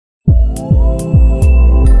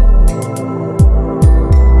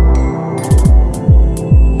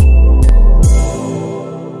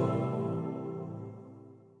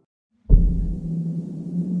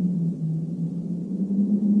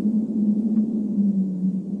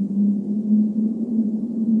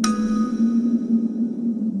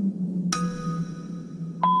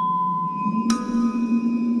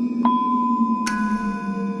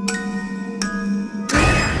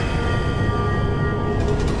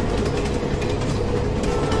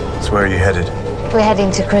So where are you headed? We're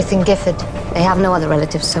heading to Crith in Gifford. They have no other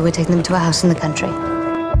relatives, so we're taking them to a house in the country.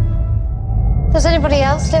 Does anybody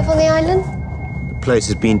else live on the island? The place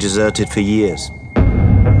has been deserted for years.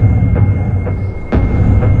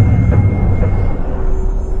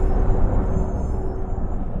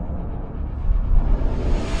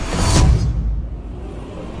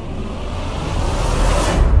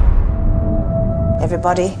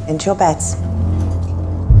 Everybody, into your beds.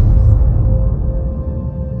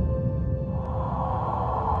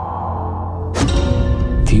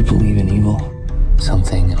 Do you believe in evil?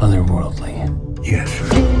 Something otherworldly? Yes.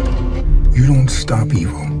 You don't stop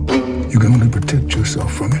evil. You can only protect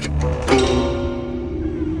yourself from it.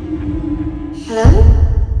 Hello?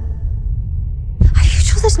 Are you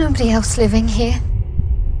sure there's nobody else living here?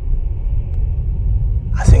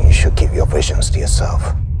 I think you should keep your visions to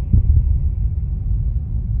yourself.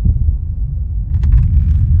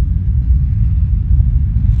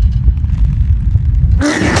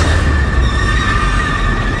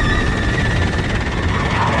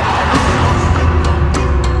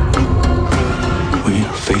 We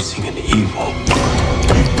are facing an evil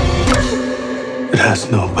that has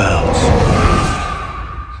no bounds.